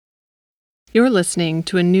You're listening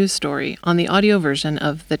to a news story on the audio version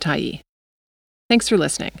of The Tyee. Thanks for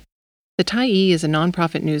listening. The Tyee is a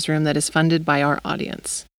nonprofit newsroom that is funded by our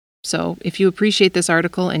audience. So, if you appreciate this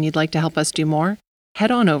article and you'd like to help us do more,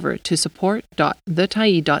 head on over to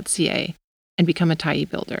support.thetyee.ca and become a Tyee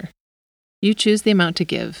builder. You choose the amount to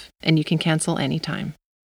give, and you can cancel anytime.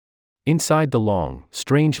 Inside the Long,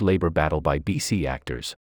 Strange Labor Battle by BC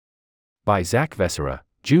Actors. By Zach Vessera,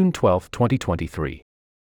 June 12, 2023.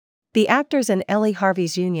 The actors in Ellie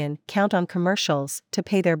Harvey's union count on commercials to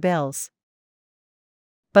pay their bills.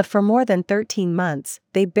 But for more than 13 months,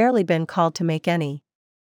 they've barely been called to make any.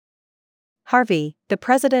 Harvey, the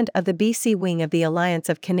president of the BC wing of the Alliance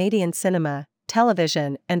of Canadian Cinema,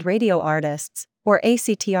 Television and Radio Artists, or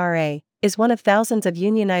ACTRA, is one of thousands of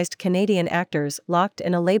unionized Canadian actors locked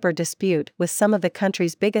in a labor dispute with some of the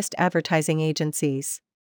country's biggest advertising agencies.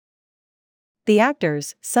 The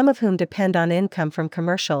actors, some of whom depend on income from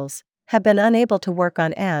commercials, have been unable to work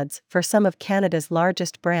on ads for some of Canada's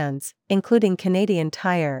largest brands, including Canadian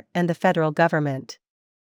Tire and the federal government.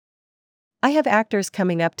 "I have actors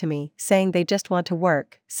coming up to me saying they just want to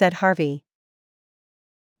work," said Harvey.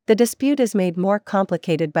 The dispute is made more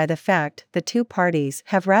complicated by the fact the two parties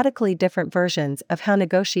have radically different versions of how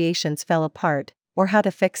negotiations fell apart, or how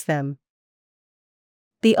to fix them.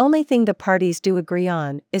 The only thing the parties do agree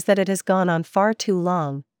on is that it has gone on far too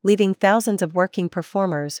long, leaving thousands of working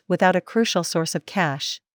performers without a crucial source of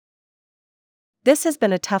cash. "This has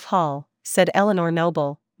been a tough haul," said Eleanor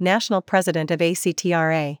Noble, national president of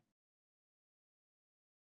ACTRA.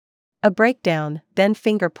 A breakdown, then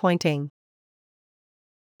finger-pointing.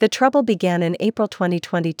 The trouble began in April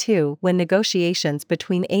 2022 when negotiations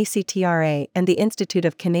between ACTRA and the Institute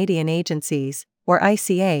of Canadian Agencies, or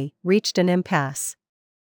ICA, reached an impasse.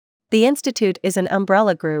 The Institute is an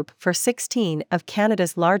umbrella group for 16 of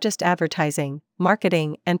Canada's largest advertising,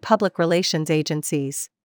 marketing, and public relations agencies.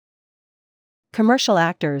 Commercial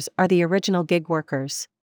actors are the original gig workers.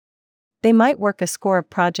 They might work a score of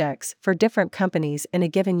projects for different companies in a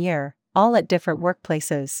given year, all at different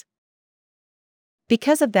workplaces.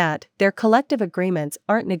 Because of that, their collective agreements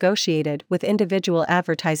aren't negotiated with individual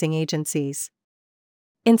advertising agencies.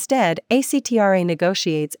 Instead, ACTRA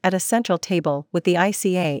negotiates at a central table with the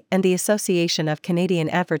ICA and the Association of Canadian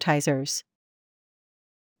Advertisers.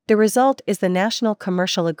 The result is the National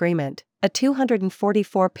Commercial Agreement, a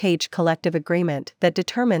 244-page collective agreement that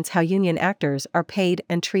determines how union actors are paid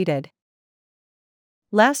and treated.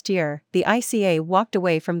 Last year, the ICA walked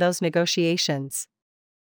away from those negotiations.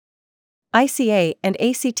 ICA and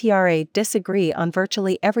ACTRA disagree on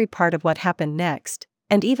virtually every part of what happened next,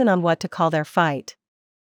 and even on what to call their fight.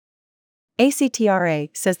 ACTRA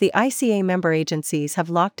says the ICA member agencies have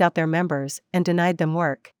locked out their members and denied them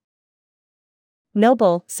work.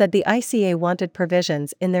 Noble said the ICA wanted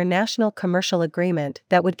provisions in their national commercial agreement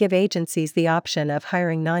that would give agencies the option of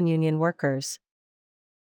hiring non-union workers.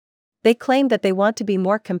 They claim that they want to be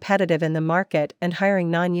more competitive in the market and hiring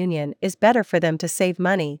non-union is better for them to save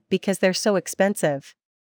money because they're so expensive.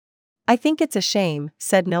 "I think it's a shame,"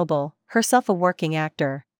 said Noble, herself a working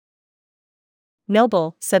actor.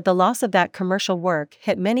 Noble said the loss of that commercial work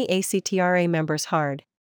hit many ACTRA members hard.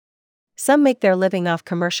 "Some make their living off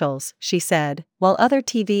commercials," she said, while other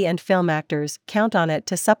TV and film actors count on it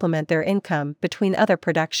to supplement their income between other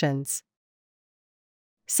productions.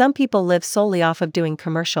 "Some people live solely off of doing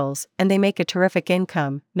commercials, and they make a terrific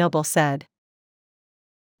income," Noble said.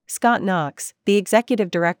 Scott Knox, the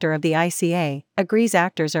executive director of the ICA, agrees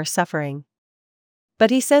actors are suffering. But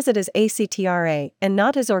he says it is ACTRA and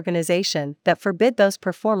not his organization that forbid those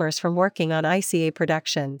performers from working on ICA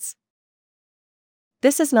productions.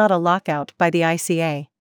 "This is not a lockout by the ICA.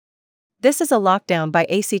 This is a lockdown by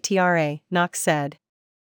ACTRA," Knox said.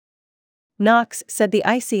 Knox said the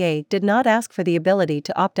ICA did not ask for the ability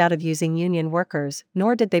to opt out of using union workers,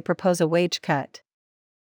 nor did they propose a wage cut.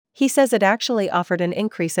 He says it actually offered an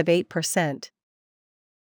increase of 8%.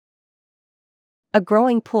 A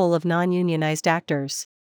growing pool of non-unionized actors.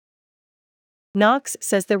 Knox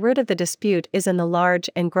says the root of the dispute is in the large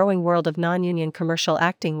and growing world of non-union commercial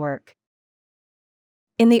acting work.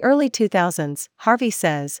 In the early 2000s, Harvey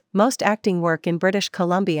says, most acting work in British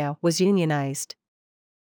Columbia was unionized.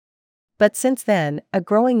 But since then, a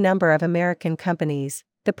growing number of American companies,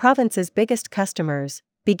 the province's biggest customers,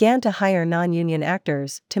 began to hire non-union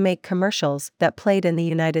actors to make commercials that played in the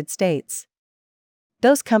United States.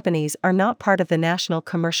 Those companies are not part of the National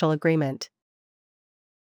Commercial Agreement.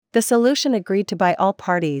 The solution agreed to by all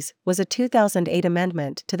parties was a 2008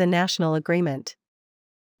 amendment to the National Agreement.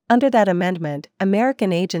 Under that amendment,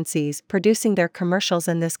 American agencies producing their commercials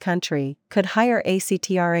in this country could hire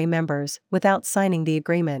ACTRA members without signing the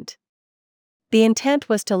agreement. The intent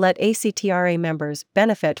was to let ACTRA members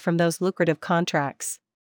benefit from those lucrative contracts.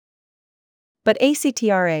 But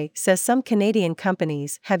ACTRA says some Canadian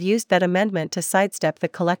companies have used that amendment to sidestep the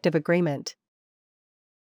collective agreement.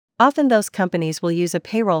 Often those companies will use a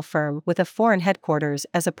payroll firm with a foreign headquarters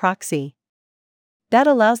as a proxy. That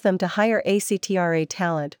allows them to hire ACTRA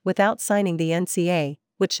talent without signing the NCA,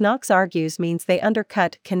 which Knox argues means they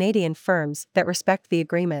undercut Canadian firms that respect the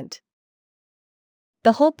agreement.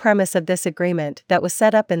 The whole premise of this agreement that was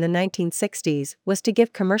set up in the 1960s was to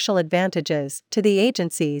give commercial advantages to the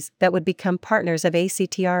agencies that would become partners of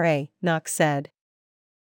ACTRA, Knox said.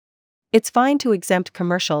 It's fine to exempt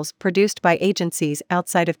commercials produced by agencies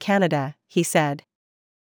outside of Canada, he said.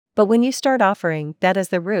 But when you start offering that as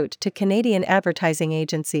the route to Canadian advertising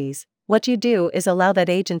agencies, what you do is allow that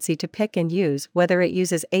agency to pick and use whether it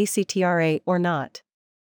uses ACTRA or not.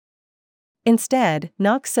 Instead,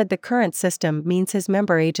 Knox said the current system means his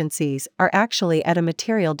member agencies are actually at a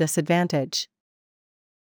material disadvantage.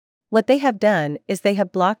 What they have done is they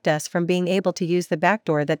have blocked us from being able to use the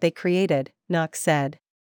backdoor that they created, Knox said.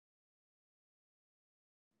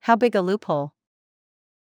 How big a loophole?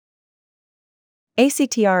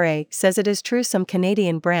 ACTRA says it is true some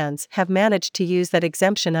Canadian brands have managed to use that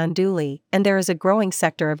exemption unduly, and there is a growing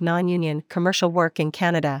sector of non-union commercial work in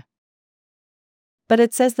Canada. But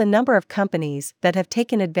it says the number of companies that have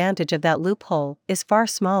taken advantage of that loophole is far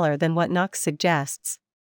smaller than what Knox suggests.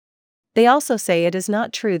 They also say it is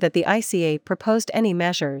not true that the ICA proposed any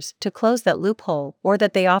measures to close that loophole or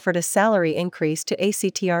that they offered a salary increase to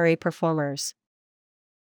ACTRA performers.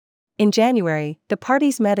 In January, the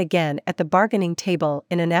parties met again at the bargaining table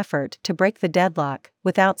in an effort to break the deadlock,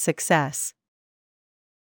 without success.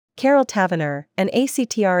 Carol Taverner, an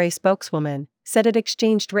ACTRA spokeswoman, said it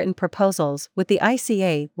exchanged written proposals with the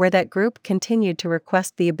ICA where that group continued to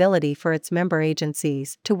request the ability for its member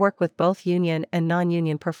agencies to work with both union and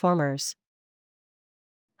non-union performers.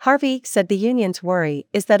 Harvey said the union's worry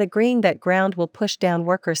is that agreeing that ground will push down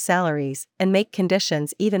workers' salaries and make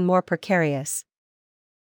conditions even more precarious.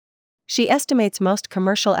 She estimates most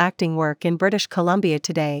commercial acting work in British Columbia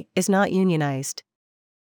today is not unionized.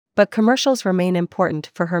 But commercials remain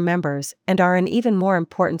important for her members and are an even more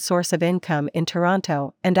important source of income in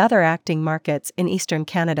Toronto and other acting markets in Eastern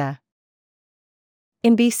Canada.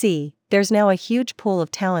 In BC, there's now a huge pool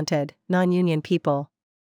of talented, non-union people.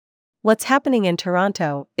 What's happening in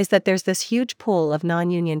Toronto is that there's this huge pool of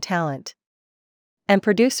non-union talent. And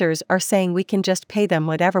producers are saying we can just pay them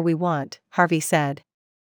whatever we want, Harvey said.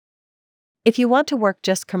 If you want to work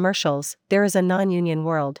just commercials, there is a non-union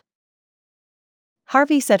world.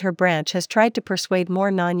 Harvey said her branch has tried to persuade more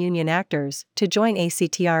non-union actors to join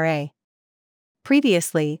ACTRA.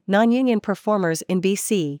 Previously, non-union performers in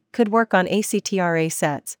BC could work on ACTRA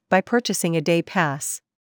sets by purchasing a day pass.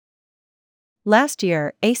 Last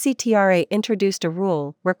year, ACTRA introduced a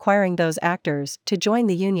rule requiring those actors to join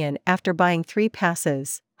the union after buying 3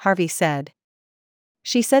 passes, Harvey said.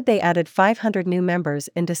 She said they added 500 new members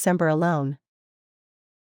in December alone.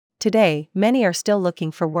 Today, many are still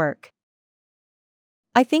looking for work.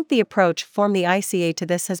 I think the approach from the ICA to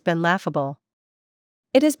this has been laughable.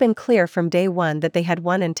 It has been clear from day one that they had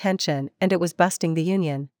one intention, and it was busting the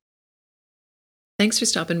union. Thanks for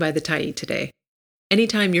stopping by the Tyee today.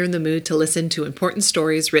 Anytime you're in the mood to listen to important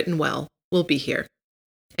stories written well, we'll be here.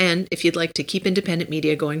 And if you'd like to keep independent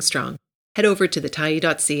media going strong, head over to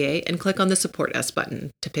thetyee.ca and click on the Support Us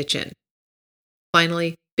button to pitch in.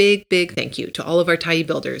 Finally, big thank you to all of our Tyee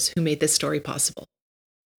builders who made this story possible.